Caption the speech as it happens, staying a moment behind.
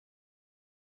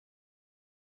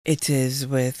It is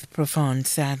with profound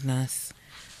sadness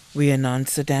we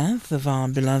announce the death of our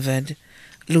beloved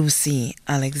Lucy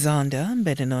Alexander,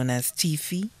 better known as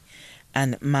Tiffy,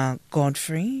 and Mark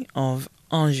Godfrey of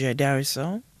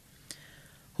Angers-Daraisseau,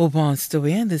 who passed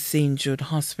away at the St. Jude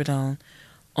Hospital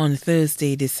on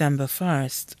Thursday, December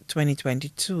 1st,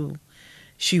 2022.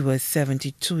 She was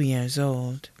 72 years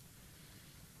old.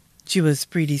 She was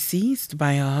predeceased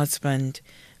by her husband,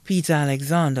 Peter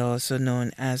Alexander, also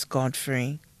known as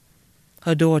Godfrey.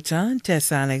 Her daughter,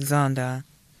 Tessa Alexander,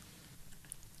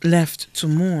 left to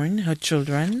mourn her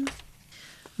children,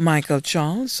 Michael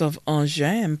Charles of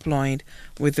Angers, employed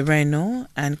with Renault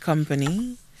and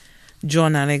Company,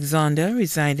 John Alexander,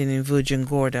 residing in Virgin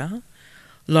Gorda,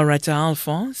 Loretta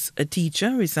Alphonse, a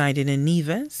teacher residing in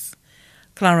Nevis,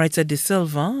 Claretta De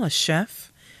Silva, a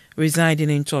chef residing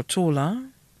in Tortola,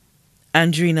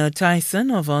 Andrina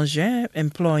Tyson of Angers,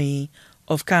 employee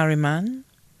of Carriman,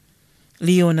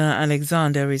 Leona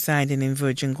Alexander, residing in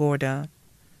Virgin Gorda,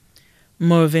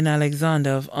 Mervyn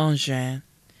Alexander of Angers,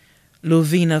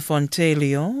 Lovina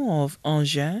Fontelio of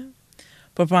Angers,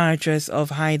 proprietress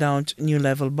of Hideout New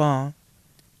Level Bar,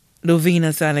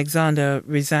 Lovinus Alexander,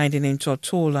 residing in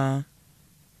Tortola,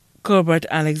 Corbett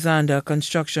Alexander,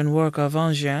 construction worker of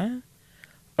Angers,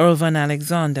 Irvin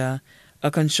Alexander,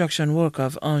 a construction worker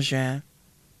of Angers.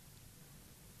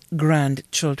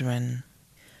 Grandchildren: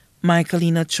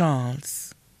 Michaelina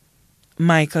Charles,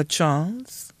 Micah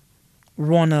Charles,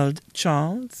 Ronald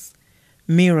Charles,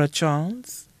 Mira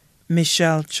Charles,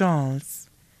 Michelle Charles,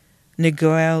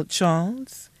 Niguel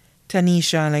Charles,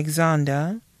 Tanisha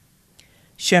Alexander,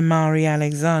 Shemari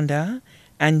Alexander,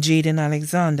 and Jaden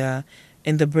Alexander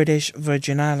in the British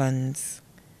Virgin Islands.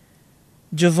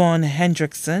 Javon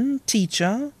Hendrickson,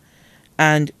 teacher,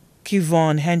 and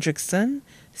Kivon Hendrickson,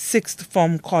 sixth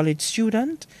form college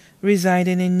student,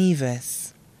 residing in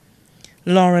Nevis.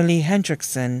 Laura Lee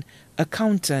Hendrickson,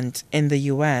 accountant in the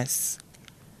U.S.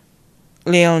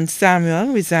 Leon Samuel,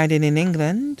 residing in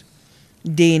England.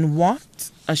 Dane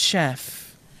Watt, a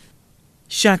chef.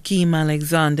 Shakim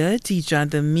Alexander, teacher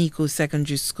at the Miko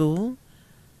Secondary School.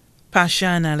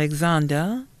 Pashan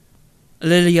Alexander.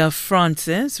 Lilia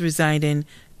Francis, residing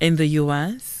in the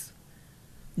U.S.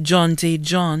 John T.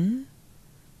 John.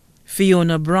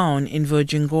 Fiona Brown in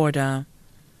Virgin Gorda.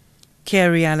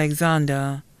 Carrie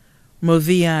Alexander.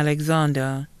 Movia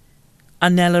Alexander.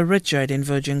 Anella Richard in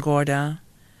Virgin Gorda.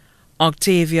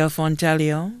 Octavia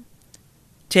Fontelio.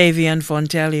 Tavian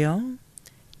Fontelio.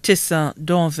 Tissa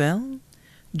Dorville.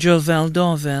 Jovel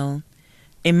Dorville.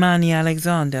 Imani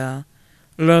Alexander.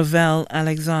 Lervelle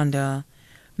Alexander.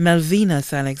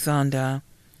 Melvinus Alexander.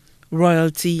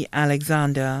 Royalty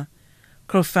Alexander.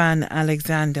 Crofan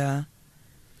Alexander.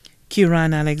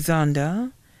 Kiran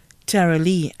Alexander. Tara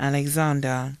Lee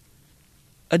Alexander.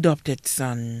 Adopted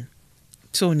son,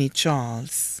 Tony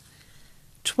Charles.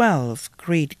 12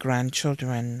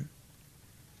 great-grandchildren.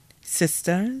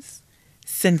 Sisters,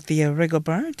 Cynthia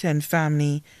Rigobert and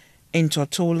family in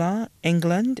Tortola,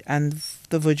 England and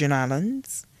the Virgin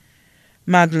Islands.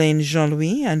 Madeleine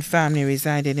Jean-Louis and family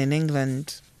residing in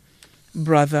England.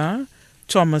 Brother,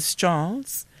 Thomas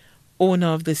Charles, owner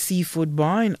of the seafood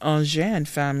bar in Angers and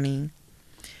family.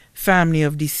 Family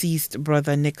of deceased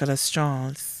brother Nicholas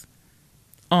Charles.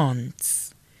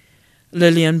 Aunts: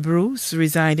 Lillian Bruce,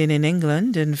 residing in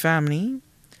England and family.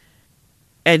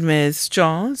 Edmes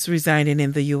Charles, residing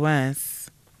in the U.S.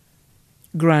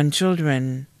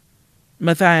 Grandchildren: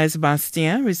 Matthias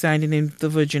Bastien, residing in the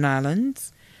Virgin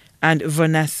Islands, and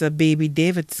Vanessa Baby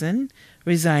Davidson,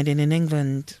 residing in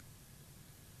England.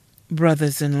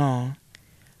 Brothers-in-law: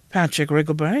 Patrick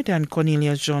Rigobert and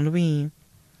Cornelia Jean-Louis.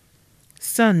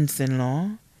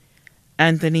 Sons-in-law: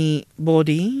 Anthony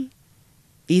Bodie,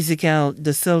 Ezekiel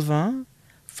De Silva,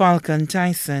 Falcon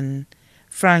Tyson,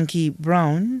 Frankie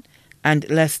Brown, and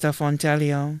Lester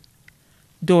Fontelio.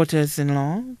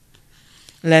 Daughters-in-law: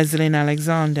 Leslyn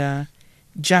Alexander,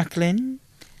 Jacqueline,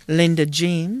 Linda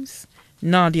James,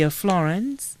 Nadia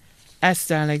Florence,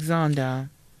 Esther Alexander.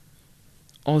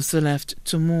 Also left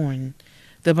to mourn: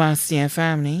 the Bastien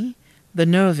family, the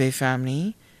Nerve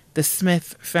family, the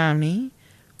Smith family,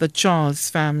 the Charles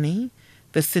family,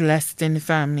 the Celestin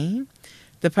family,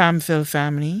 the Pamphil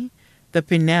family, the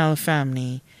Pinnell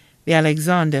family, the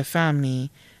Alexander family,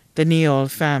 the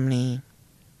Neol family.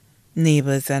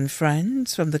 Neighbors and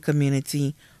friends from the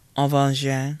community of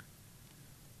Angers.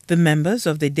 The members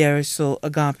of the Daraisseau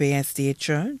Agape Estate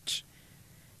Church.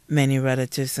 Many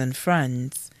relatives and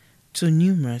friends, too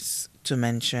numerous to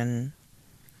mention.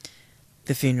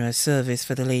 The funeral service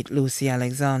for the late Lucy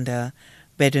Alexander,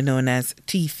 better known as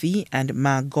Tiffy and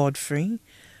Mark Godfrey,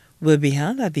 will be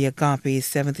held at the Agape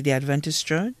Seventh-day Adventist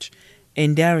Church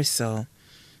in Darasol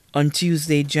on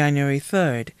Tuesday, January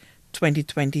 3rd,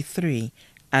 2023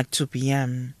 at 2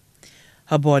 p.m.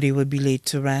 Her body will be laid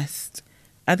to rest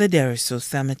at the Darasol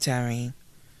Cemetery.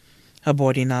 Her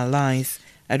body now lies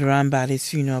at Rambali's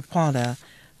Funeral Parlor,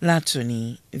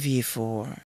 Latuni,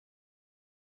 V4.